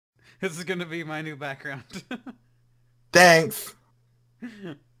This is gonna be my new background. Thanks.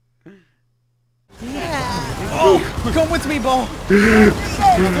 Yeah. Oh, come with me, ball.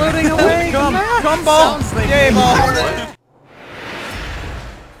 Floating away. Come, ball. Yay, ball.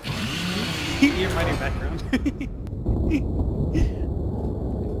 You're my new background.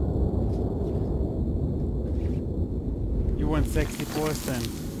 You want sexy poison.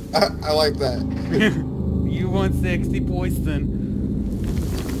 I like that. You want sexy poison.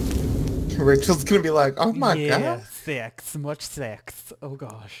 Rachel's gonna be like, oh my god. Sex, much sex. Oh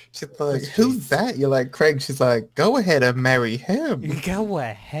gosh. She's like, who's that? You're like, Craig. She's like, go ahead and marry him. Go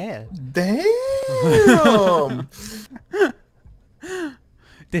ahead. Damn.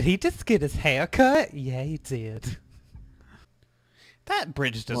 Did he just get his hair cut? Yeah, he did. That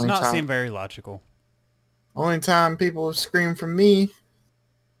bridge does not seem very logical. Only time people scream for me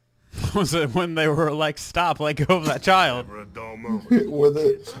Was it when they were like, stop, let go of that child?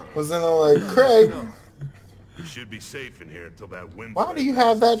 was in like, Craig, You should be safe in here until that wind. why do you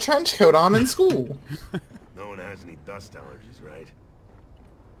have that trench coat on in school? No one has any dust allergies, right?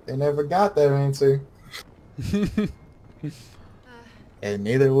 They never got that answer. And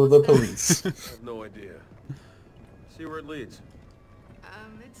neither will the police. I have no idea. See where it leads.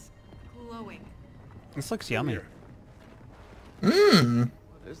 It's glowing. This looks yummy. Mmm.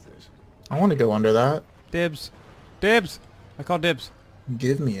 What is this? I want to go under that. Dibs. Dibs. I call dibs.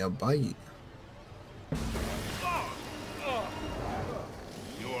 Give me a bite.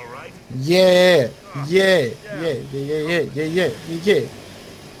 You alright? Yeah. Yeah. Yeah. Yeah. Yeah. Yeah. Yeah.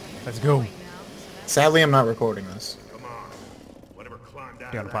 Let's go. Sadly, I'm not recording this. Come on. Whatever climbed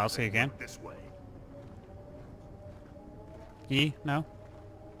out. Do you want to pause so you can? This way. E? No?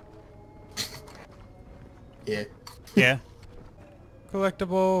 Yeah. Yeah.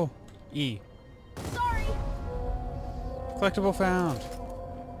 Collectible. E. Sorry. Collectible found.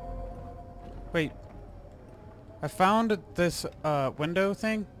 Wait. I found this window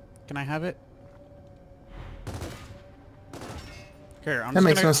thing. Can I have it? Here, I'm That just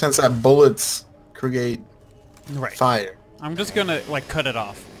makes gonna... no sense that bullets create Right. fire. I'm just gonna like cut it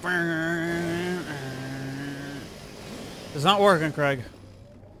off. It's not working, Craig.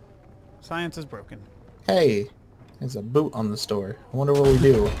 Science is broken. Hey, there's a boot on the store. I wonder what we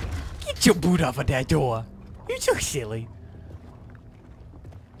do. Get your boot off of that door. You're so silly.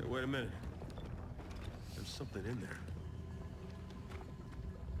 Hey, wait a minute. There's something in there.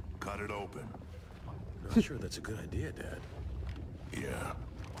 Cut it open. Not sure that's a good idea, Dad. Yeah,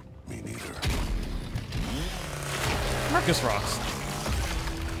 me neither. Marcus rocks.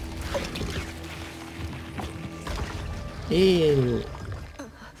 Ew.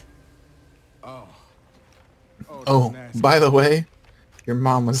 Oh, by the way, your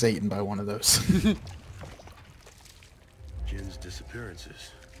mom was eaten by one of those. Jin's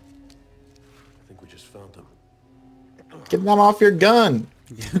disappearances. I think we just found him. Get that off your gun.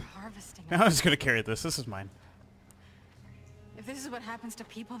 Harvesting. I'm just gonna carry this. This is mine. If this is what happens to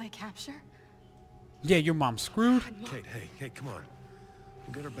people they capture, Yeah, your mom's screwed. Kate, hey, come on.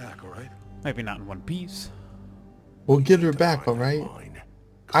 We'll get her back, all right? Maybe not in one piece. We'll get her back, alright?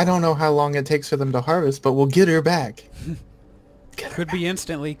 I don't know how long it takes for them to harvest, but we'll get her back. Could be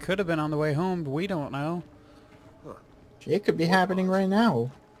instantly. Could have been on the way home. We don't know. It could be happening right now.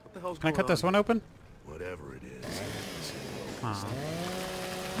 What the hell's Can I going cut this on? one open? Whatever it is.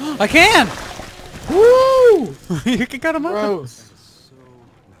 I can! Woo! You can cut them open. Gross. So, not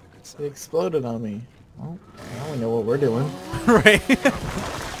a good It sign. exploded on me. Well, now we know what we're doing. Right.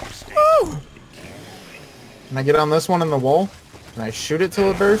 Woo! Can I get on this one in the wall? Can I shoot it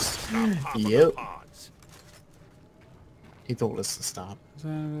till it bursts? Yep. Pods. He told us to stop.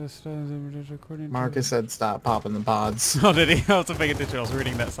 Marcus said stop popping the pods. Oh, did he? I was paying attention. I was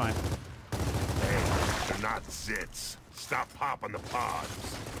reading that sign. They're not zits. Stop popping the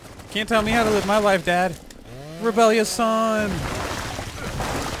pods. Can't tell me how to live my life, Dad. Rebellious son.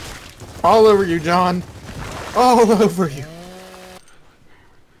 All over you, John. All over you.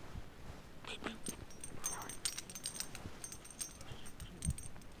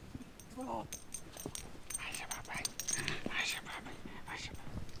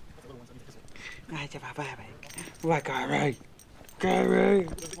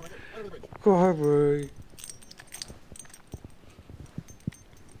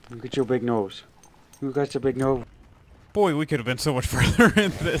 Look at your big nose. You got your big nose. Boy, we could have been so much further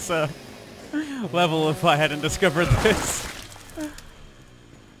in this level if I hadn't discovered this.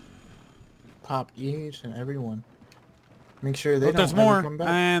 Pop each and every one. Make sure they Oh, don't there's ever more. come back.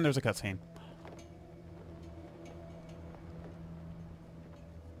 And there's a cutscene.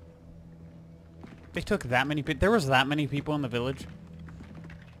 They took that many people. There was that many people in the village.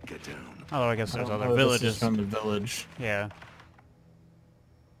 get down. Although I guess there's I don't other know, this is villages. from the village. Yeah.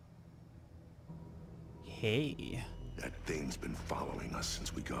 Hey. That thing's been following us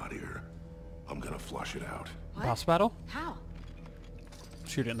since we got here. I'm gonna flush it out. What? Boss battle? How?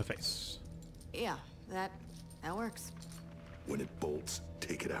 Shoot it in the face. Yeah, that works. When it bolts,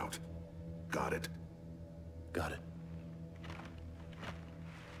 take it out. Got it? Got it.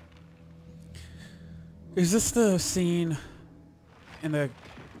 Is this the scene in the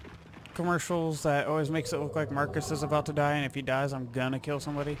commercials that always makes it look like Marcus is about to die, and if he dies, I'm gonna kill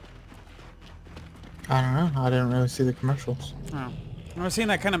somebody? I don't know. I didn't really see the commercials. Oh. I'm seeing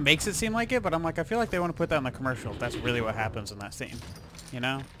that kind of makes it seem like it, but I'm like, I feel like they want to put that in the commercial if that's really what happens in that scene. You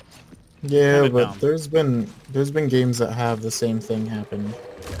know? Yeah, Kinda but dumb. there's been games that have the same thing happen.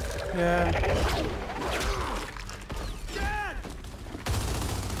 Yeah.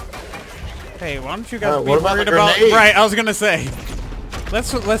 Hey, why don't you guys be what about worried the about... grenade? Right, I was gonna say.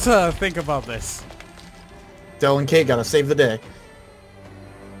 Let's think about this. Del and Kate gotta save the day.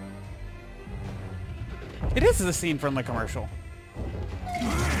 It is the scene from the commercial.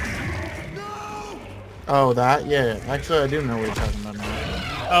 Oh, that? Yeah. Actually, I do know what you're talking about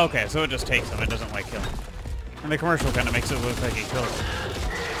now. Oh, okay, so it just takes him. It doesn't like kill him. And the commercial kind of makes it look like he kills him.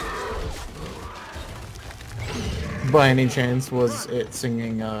 By any chance, was it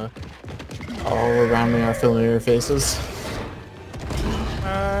singing, All Around Me Are Familiar Faces?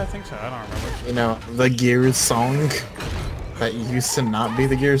 I think so. I don't remember. You know, the Gears song that used to not be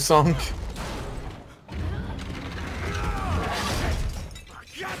the Gears song.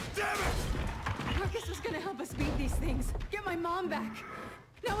 God damn it! Marcus was gonna help us beat these things. Get my mom back.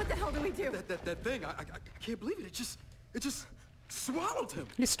 Now what the hell do we do? That thing, I can't believe it. It just swallowed him.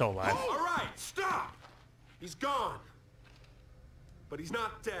 He's still alive. All right, stop. He's gone. But he's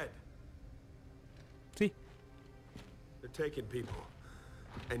not dead. See? They're taking people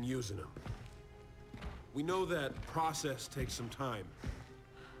and using them. We know that process takes some time.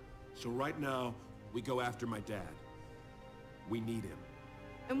 So right now, we go after my dad. We need him.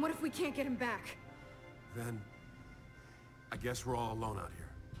 And what if we can't get him back? Then, I guess we're all alone out here.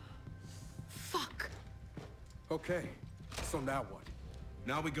 Fuck. Okay, so now what?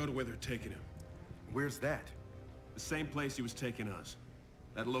 Now we go to where they're taking him. Where's that? The same place he was taking us.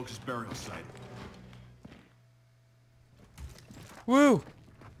 That Locust burial site. Woo!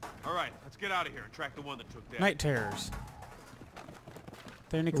 All right, let's get out of here and track the one that took down. Night terrors.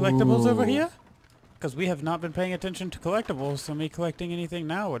 There any collectibles over Ooh. here? Because we have not been paying attention to collectibles, so me collecting anything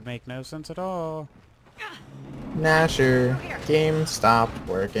now would make no sense at all. Nah, sure. Game stopped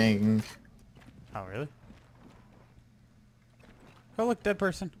working. Oh, really? Oh, look, dead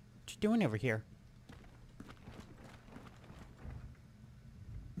person. What you doing over here?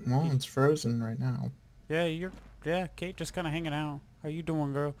 Well, it's frozen right now. Yeah, Kate just kind of hanging out. How you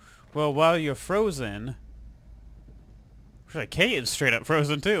doing, girl? Well, while you're frozen... Actually, Kate is straight up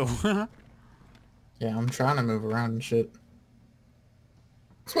frozen, too. Yeah, I'm trying to move around and shit.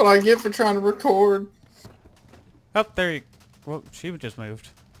 That's what I get for trying to record. Oh, there you... Well, she just moved.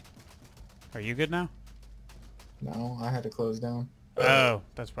 Are you good now? No, I had to close down. Oh,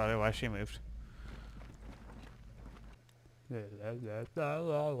 that's probably why she moved.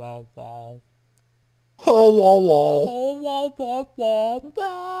 Oh,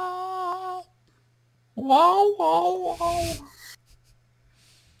 wow, wow, wow.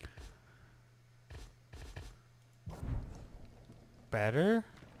 Better?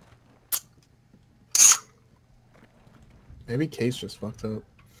 Maybe Kate's just fucked up.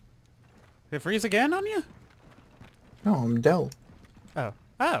 Did it freeze again on you? No, I'm Del. Oh.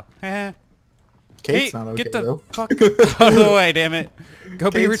 Oh. Heh. Kate's Hey, not okay, get the though. fuck out of the way, damn it.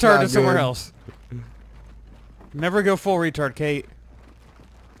 Go be Kate's retarded not somewhere good. else. Never go full retard, Kate.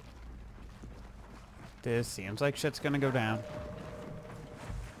 This seems like shit's gonna go down.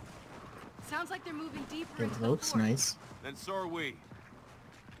 Sounds like they're moving deeper into It the looks fort. nice. Then so are we.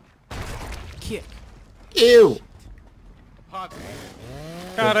 Kick. Ew! Hot.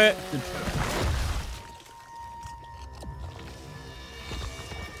 Got it.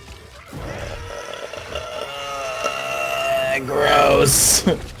 Gross.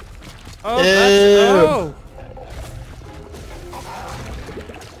 Oh, Ew. that's... Oh!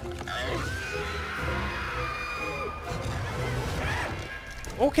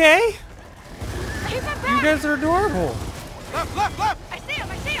 Okay. Keep it You back! guys are adorable. Left, left, left! I see him!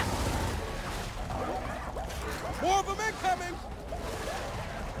 I see him! More of them incoming!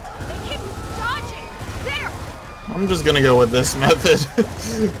 They keep dodging! There! I'm just gonna go with this method.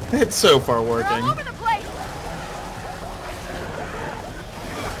 It's so far They're all working. over the place!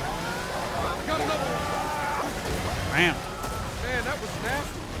 Got another one. Bam. Man, that was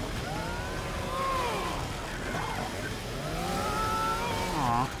nasty.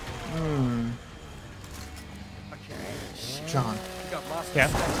 Yeah.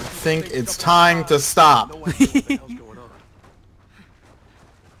 think it's time to stop. No idea what the hell's going on.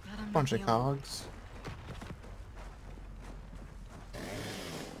 Glad I'm Bunch not of the only- cogs.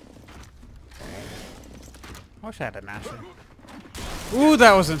 I wish I had a Nasher. Ooh,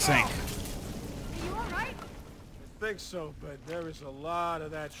 that was in sync. Hey, you alright? I think so, but there is a lot of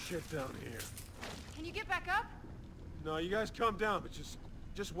that shit down here. Can you get back up? No, you guys calm down, but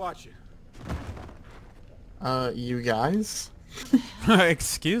just watch it. You guys?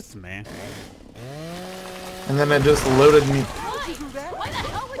 Excuse me. And then it just loaded me. Why the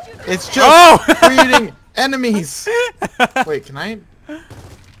hell would you do It's just Oh! breeding enemies. Wait, can I?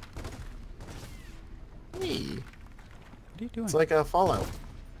 Hey, What are you doing? it's like a Fallout.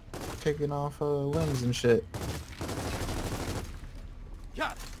 Taking off limbs and shit.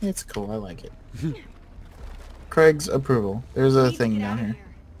 Yeah. It's cool. I like it. Craig's approval. There's a Need to thing get down out of here.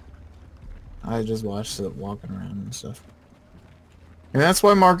 I just watched it walking around and stuff. And that's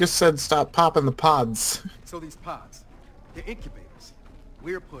why Marcus said stop popping the pods. So these pods, they're incubators.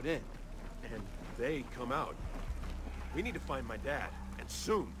 We're put in. And they come out. We need to find my dad, and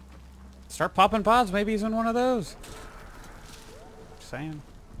soon. Start popping pods. Maybe he's in one of those. Just saying.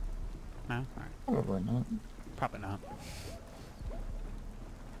 No? Alright. Probably not. Probably not.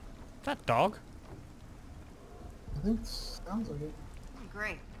 Is that dog? I think it sounds like it. Oh,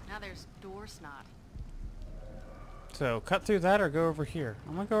 great. Now there's door snot. So, cut through that or go over here?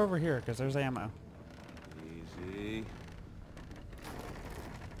 I'm gonna go over here because there's ammo. Easy.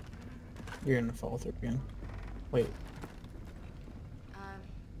 You're gonna fall through again. Wait.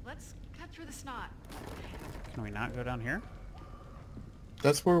 Let's cut through the snot. Can we not go down here?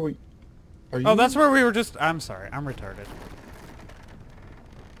 That's where we... Are you... Oh, that's where we were just... I'm sorry. I'm retarded.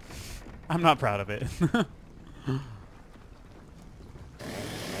 I'm not proud of it.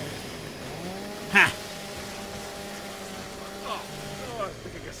 Ha! Oh, I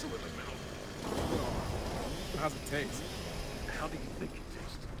think I got some in my mouth. How's it taste? How do you think it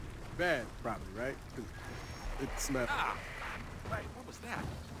tastes? Bad, probably, right? 'Cause it smells. Ah! Wait, what was that?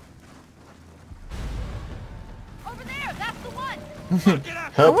 Over there! That's the one! Hup,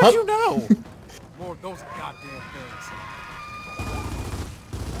 How'd hup. you know? More of those goddamn things.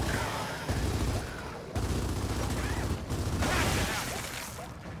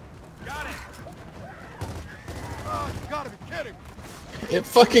 Got it! Oh, you gotta be kidding me. It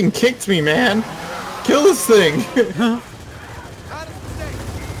fucking kicked me, man. Kill this thing. How does it taste?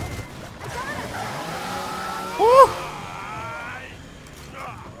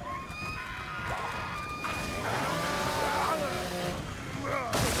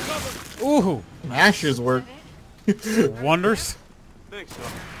 Ooh! Mashers work. Wonders? Think so.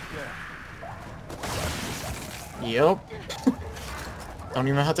 Yeah. Yep. Don't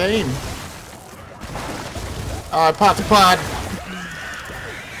even have to aim. Oh, I popped a pod.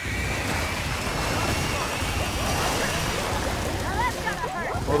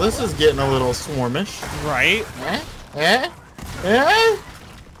 Well, this is getting a little swarmish. Right? Eh? Eh? Eh?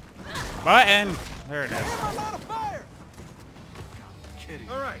 Button! There it is.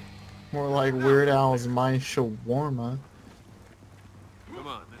 All right. More like Weird Al's My Shawarma. Come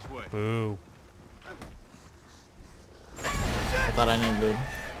on, this way. Boo. I thought I needed to Oh,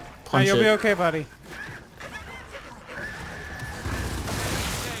 punch you'll it. be okay, buddy.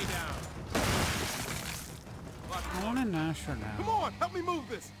 Stay down. I want a Nasher Come now. on, help me move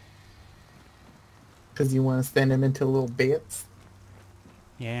this. Because you want to stand him into little bits.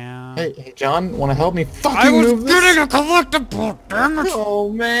 Yeah. Hey, John, want to help me I fucking was move this? getting a collectible, damn it! Oh,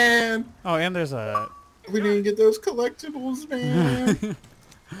 man. Oh, and there's a... We didn't get those collectibles, man.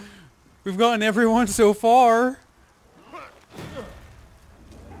 We've gotten everyone so far.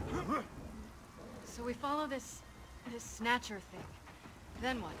 So we follow this snatcher thing.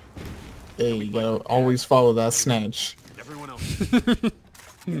 Then what? Hey, you gotta always follow that snatch. Everyone else.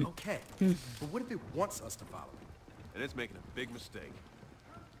 Okay, but what if it wants us to follow? And it's making a big mistake.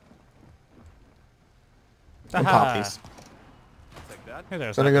 And Aha. poppies. Take that. Hey,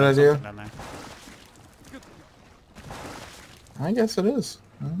 there's Is that a good idea? something down there. I guess it is.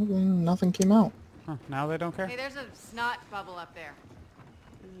 Well, then nothing came out. Huh, now they don't care? Hey, there's a snot bubble up there.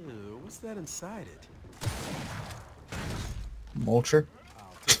 Ew, what's that inside it? Mulcher.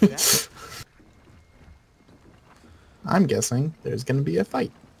 I'll take that. I'm guessing there's gonna be a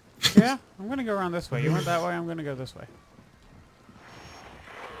fight. Yeah, I'm gonna go around this way. You went that way, I'm gonna go this way.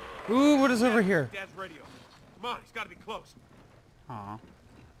 Ooh, what is over here? Dad's radio. Come on, he's got to be close. Aw.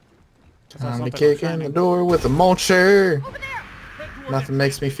 Time to kick in the door with a mulcher. Over there! Nothing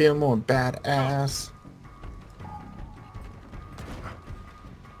makes me feel more badass.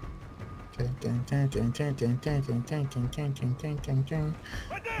 Okay.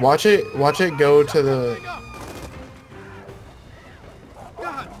 Watch it go to the...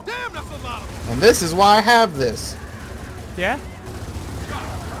 God damn, that's a lot of... And this is why I have this. Yeah?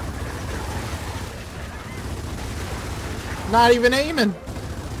 Not even aiming.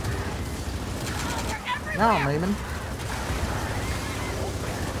 Now I'm aiming.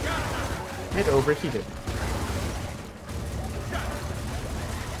 It overheated.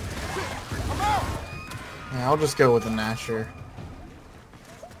 Yeah, I'll just go with the Nasher.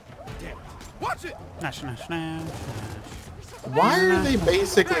 Watch it! Nash, nash, nash, nash. Why are they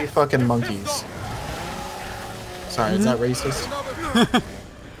basically fucking monkeys? Sorry, is that racist? Not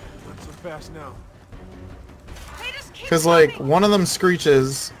so fast now. Because, like, one of them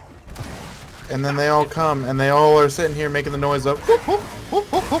screeches, and then they all come, and they all are sitting here making the noise of... whoop, whoop,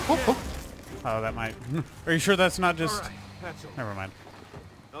 whoop, whoop, whoop, whoop, whoop. Oh, that might... Are you sure that's not just... Alright, that's all. Never mind.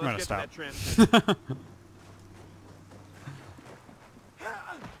 Now I'm gonna let's stop. get to that trans-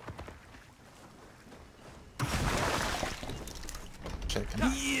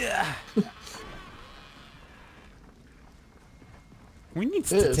 Chicken. Yeah! We need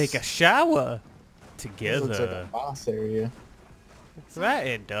to This- take a shower This looks like a together. boss area. That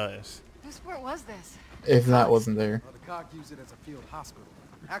it does. Whose fort was this? If that wasn't there. The COG used it as a field hospital.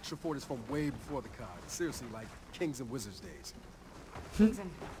 Actual fort is from way before the COG. Seriously, like Kings and Wizards days. Kings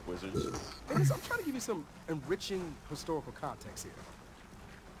and... Wizards. Hey, listen, I'm trying to give you some enriching historical context here.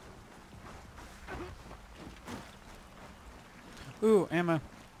 Ooh, ammo.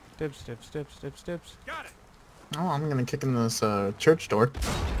 Dips, dips, dips, dips, dips. Got it! Oh, I'm gonna kick in this church door.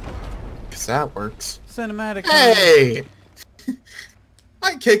 Cause that works. Cinematic. Hey!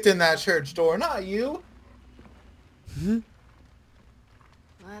 I kicked in that church door, not you.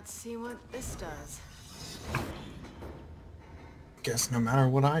 Let's see what this does. Guess no matter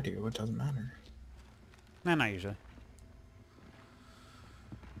what I do, it doesn't matter. Nah, not usually.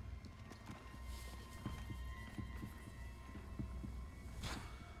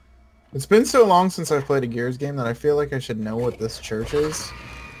 It's been so long since I've played a Gears game that I feel like I should know what this church is.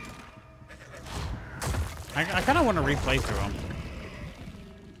 I kind of want to replay through them.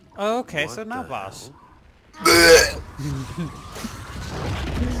 Oh, okay, so What now the boss.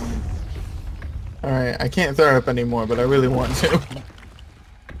 Alright, I can't throw it up anymore, but I really want to.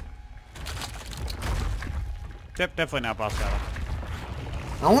 Definitely not boss battle.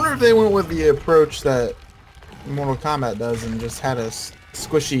 I wonder if they went with the approach that Mortal Kombat does and just had a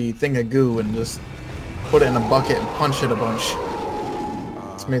squishy thing of goo and just put it in a bucket and punch it a bunch.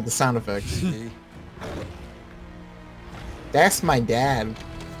 Just made the sound effects. That's my dad.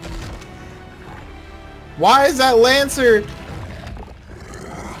 Why is that Lancer?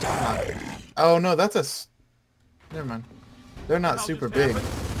 Oh no, that's a... Never mind. They're not super big.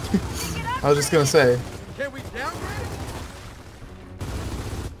 I was just gonna say. Can we downgrade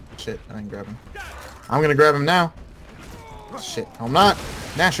it? Shit, I didn't grab him. I'm gonna grab him now. Shit, I'm not.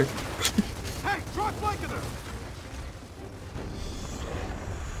 Nasher. Hey, try flanking her!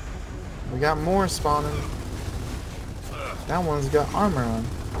 We got more spawning. That one's got armor on.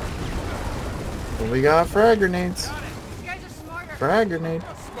 But we got frag grenades. These guys are smarter. Frag grenade.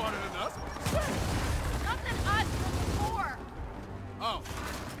 Smarter than us. Not than us, but before. Oh.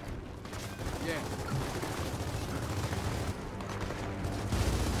 Yeah.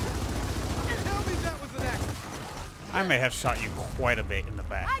 Tell me that was an accident. I may have shot you quite a bit in the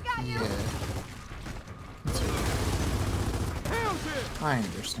back. I got you. Yeah, Hell's it! I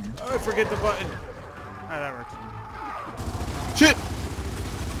understand. Oh, forget the button. Ah, that works. Shit!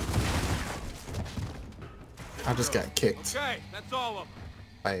 I just got kicked Okay, that's all of them.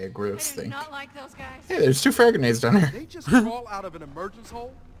 by a I gross do thing. not like those guys. Hey, there's 2 frag grenades down here. They just crawl out of an emergence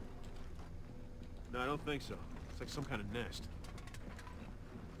hole? No, I don't think so. It's like some kind of nest.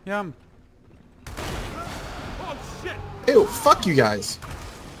 Yum. Oh, shit! Ew, fuck you guys.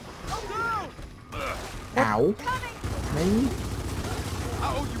 I'm down! Ow. Me?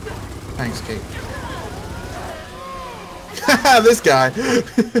 I owe you one. Thanks, Kate. This guy.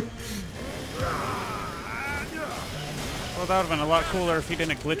 Well, that would have been a lot cooler if he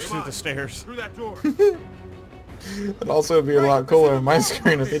didn't glitch through the stairs. Through that door. It'd also be a lot cooler on my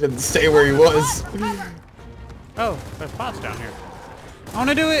screen if he didn't stay where he was. Oh, there's pots down here. I want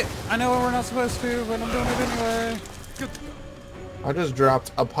to do it! I know we're not supposed to, but I'm doing it anyway. I just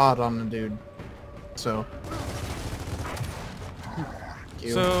dropped a pot on the dude. So.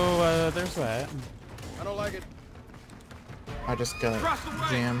 Ew. So, there's that. I don't like it. I just got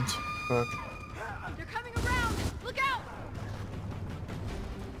jammed. Fuck. They're coming around. Look out.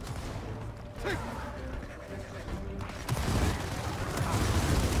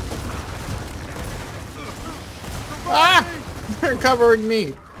 You're covering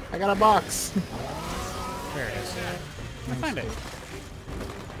me. I got a box. There it is. I find it.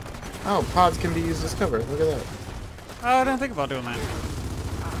 Oh, pods can be used as cover. Look at that. Oh, I didn't think about doing that.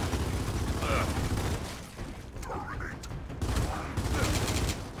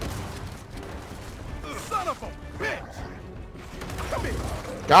 Son of a bitch! Come here.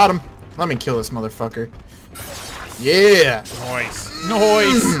 Got him. Let me kill this motherfucker. Yeah. Nice.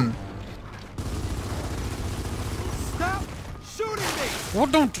 Nice. Stop shooting me! Well,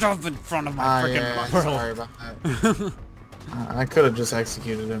 don't jump in front of my freaking Yeah, barrel. sorry about that. I could have just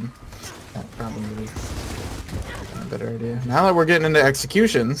executed him. That probably would have been a better idea. Now that we're getting into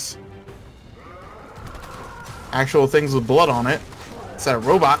executions, actual things with blood on it, instead of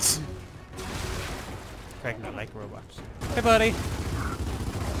robots. Craig not like robots. Hey, buddy.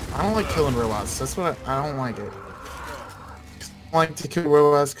 I don't like killing robots. That's what I don't like it. I like to kill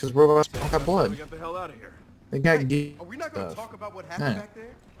robots because robots don't have blood. We got the hell out of here. They got geek Are we not gonna stuff. talk about what happened Yeah. back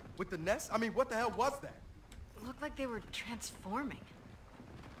there? With the nest? I mean, what the hell was that? Looked like they were transforming.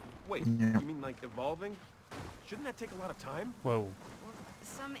 Wait, Yeah. you mean like evolving? Shouldn't that take a lot of time? Whoa.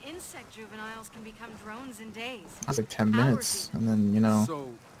 Some insect juveniles can become drones in days. That's like 10 minutes, and then, you know. So,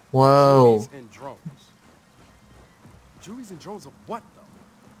 Whoa. Juvies and drones. Juvies and drones of what,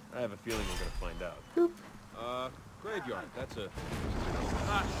 though? I have a feeling we're gonna find out. Graveyard. That's a...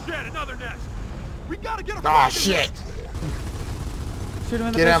 Ah, shit, another nest! We gotta get a Ah, fucking shit. nest! Shoot him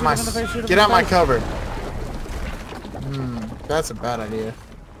in the Get face, out my shoot him in the face, shoot him get in out the my face. cover. That's a bad idea.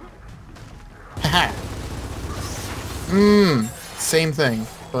 Haha. Same thing,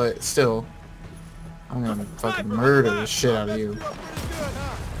 but still. I'm gonna fucking murder the shit out of you.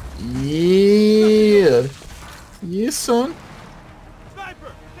 Yeah. Yeah, son.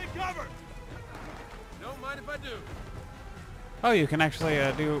 Sniper, take cover! Don't mind if I do. Oh, you can actually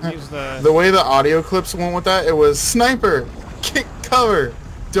use the... The way the audio clips went with that, it was sniper, kick cover.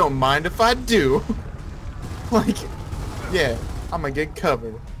 Don't mind if I do. Like, yeah, I'm gonna get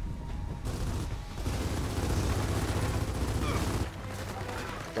covered.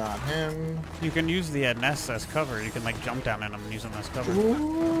 Got him. You can use the nest as cover. You can like jump down in them and use them as cover.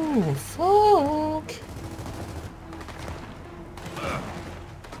 Ooh, fuck.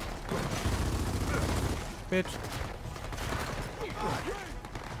 Bitch.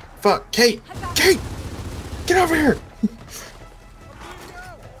 Fuck, Kate! Kate! Get over here!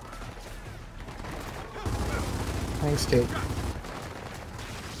 Thanks, Kate.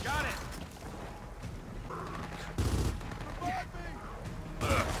 Got it!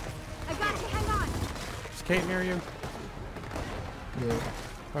 I got you, hang on! Is Kate near you? Yeah,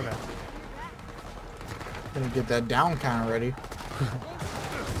 Okay. gonna get that down count ready.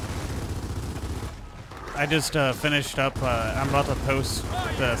 I just finished up. I'm about to post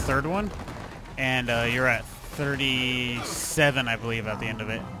the third one, and you're at 37, I believe, at the end of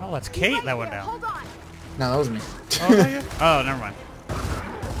it. Oh, that's Kate that went down. Hold on! No, that was me. Oh, that you? Oh, never mind.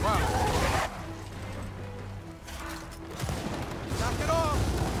 Knock it off!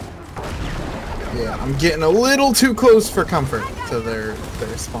 Yeah, I'm getting a little too close for comfort to their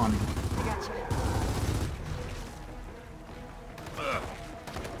spawning.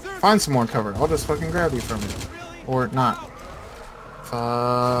 Find some more cover. I'll just fucking grab you from it. Or not. Fuck.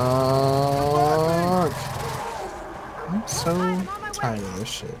 I'm so tired of this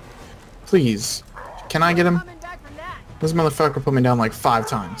shit. Please. Can I get him? Coming back from that! This motherfucker put me down like 5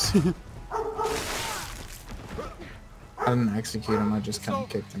 times. I didn't execute him, I just kind of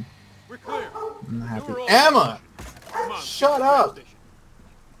kicked him. We're clear. I'm not happy. You're all- Emma! Come on. Shut up!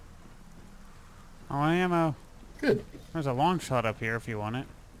 I want ammo. Good. There's a long shot up here if you want it.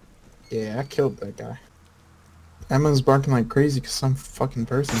 Yeah, I killed that guy. Emma's barking like crazy because some fucking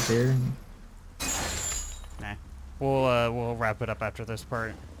person's here. And Nah. We'll wrap it up after this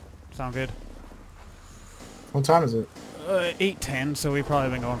part. Sound good? what time is it? 8:10. So we've probably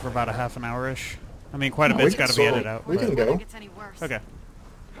been going for about a half an hour-ish. I mean, quite a Oh, bit's we can got to be sort- edited out. we but- can It go. gets any worse. Okay.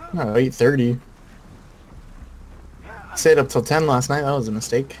 No, 8:30. Stayed up till 10 last night. That was a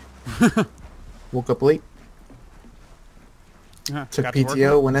mistake. Woke up late. Took Got to work.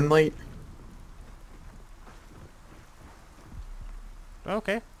 PTO. Went in late.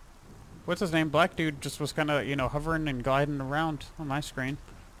 Okay. What's his name? Black dude just was kind of, hovering and gliding around on my screen.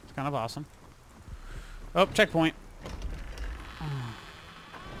 It's kind of awesome. Oh, checkpoint. I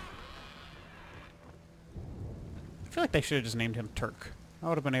feel like they should have just named him Turk. I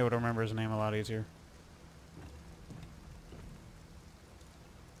would have been able to remember his name a lot easier.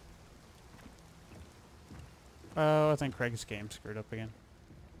 Oh, I think Craig's game screwed up again.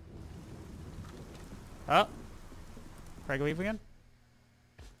 Oh. Craig leave again?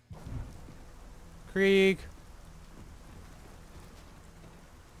 Krieg.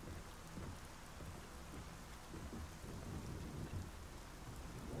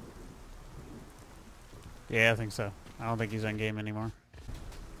 Yeah, I think so. I don't think he's on game anymore.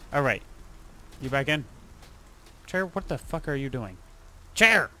 Alright. You back in? Chair, what the fuck are you doing?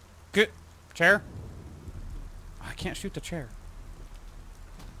 Chair! Good. Chair? Oh, I can't shoot the chair.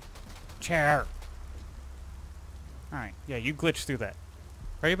 Chair! Alright, yeah, you glitched through that.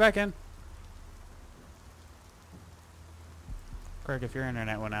 Are you back in? Greg, if your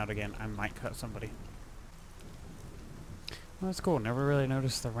internet went out again, I might cut somebody. Well, that's cool. Never really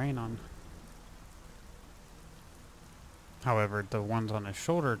noticed the rain on. However, the ones on his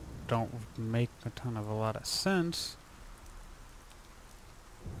shoulder don't make a lot of sense.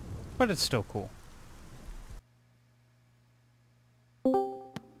 But it's still cool.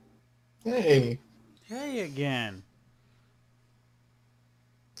 Hey, Hey again.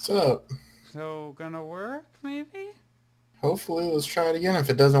 what's up? So, gonna work, maybe? Hopefully, let's try it again. If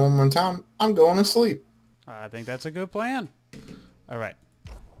it doesn't one more time, I'm going to sleep. I think that's a good plan. Alright.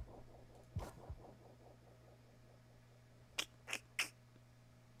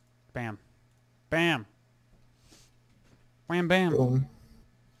 Bam. Bam. Wham bam. Boom.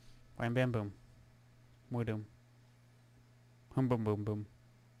 Wham bam boom. Wadoom. Hum boom boom boom.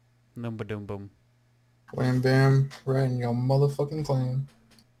 Noom ba doom boom. Wham bam, right in your motherfucking claim.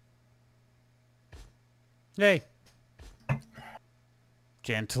 Yay.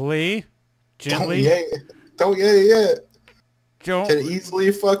 Gently. Don't Gently. yay. Don't yay yet. Don't Could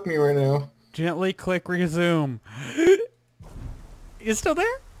easily fuck me right now. gently click resume. You still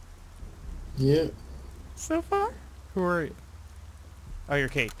there? Yeah. So far? Who are you? Oh, you're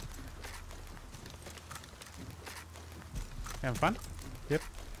Kate. Having fun? Yep.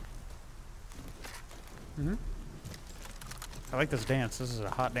 Mm-hmm. I like this dance. This is a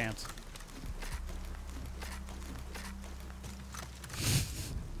hot dance.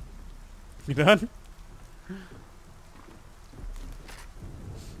 You done?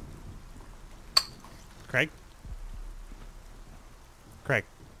 Craig? Craig.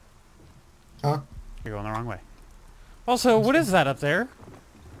 Huh? You're going the wrong way. Also, what is that up there?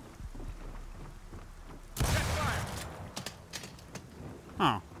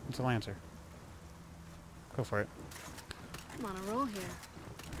 Oh, it's a Lancer. Go for it. I'm on a roll here.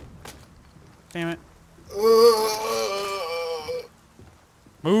 Damn it.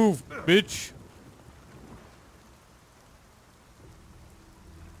 Move, bitch.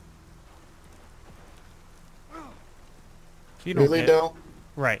 You don't Really, get- Del?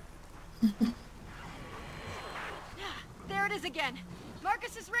 Right. There it is again.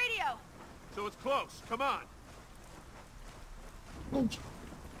 Marcus's radio. So it's close. Come on.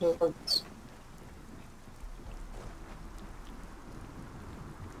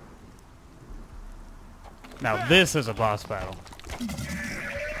 Now this is a boss battle.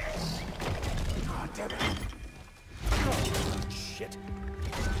 Shit.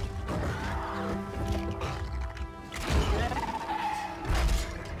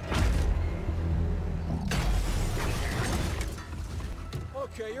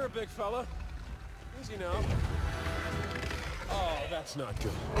 Okay, you're a big fella. Easy now. Oh, that's not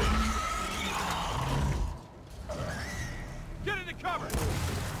good. Get into cover.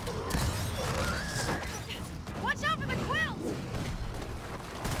 Watch out for the quills!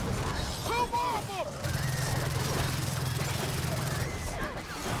 Two more of them.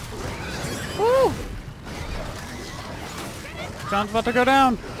 Woo! John's about to go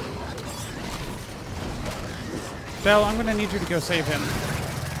down. Del, I'm gonna need you to go save him.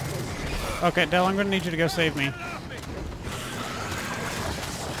 Okay, Del, I'm gonna need you to go save me.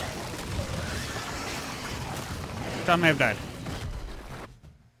 John may have died.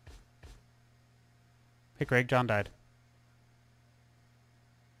 Hey, Greg, John died.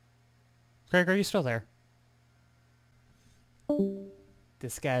 Greg, are you still there?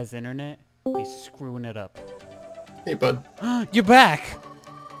 This guy's internet, he's screwing it up. Hey, bud. You're back!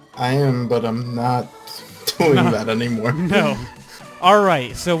 I am, but I'm not doing that anymore. No.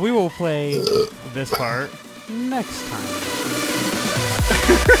 Alright, so we will play this part next time.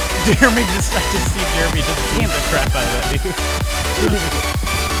 Jeremy I just see Jeremy just can the crap out of that dude.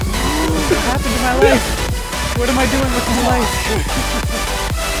 What happened to my life? What am I doing with my life?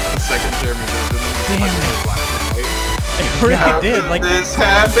 The second Jeremy does it. Damn it. It really did. Like, This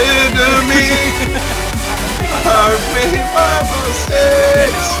happened to me. Heartbeat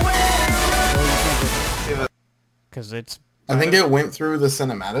 506. because it's... I think it went through the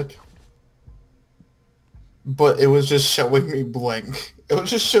cinematic, but it was just showing me blank. It was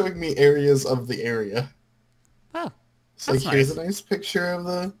just showing me areas of the area. Oh, It's like, that's here's nice. a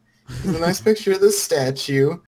nice picture of the statue.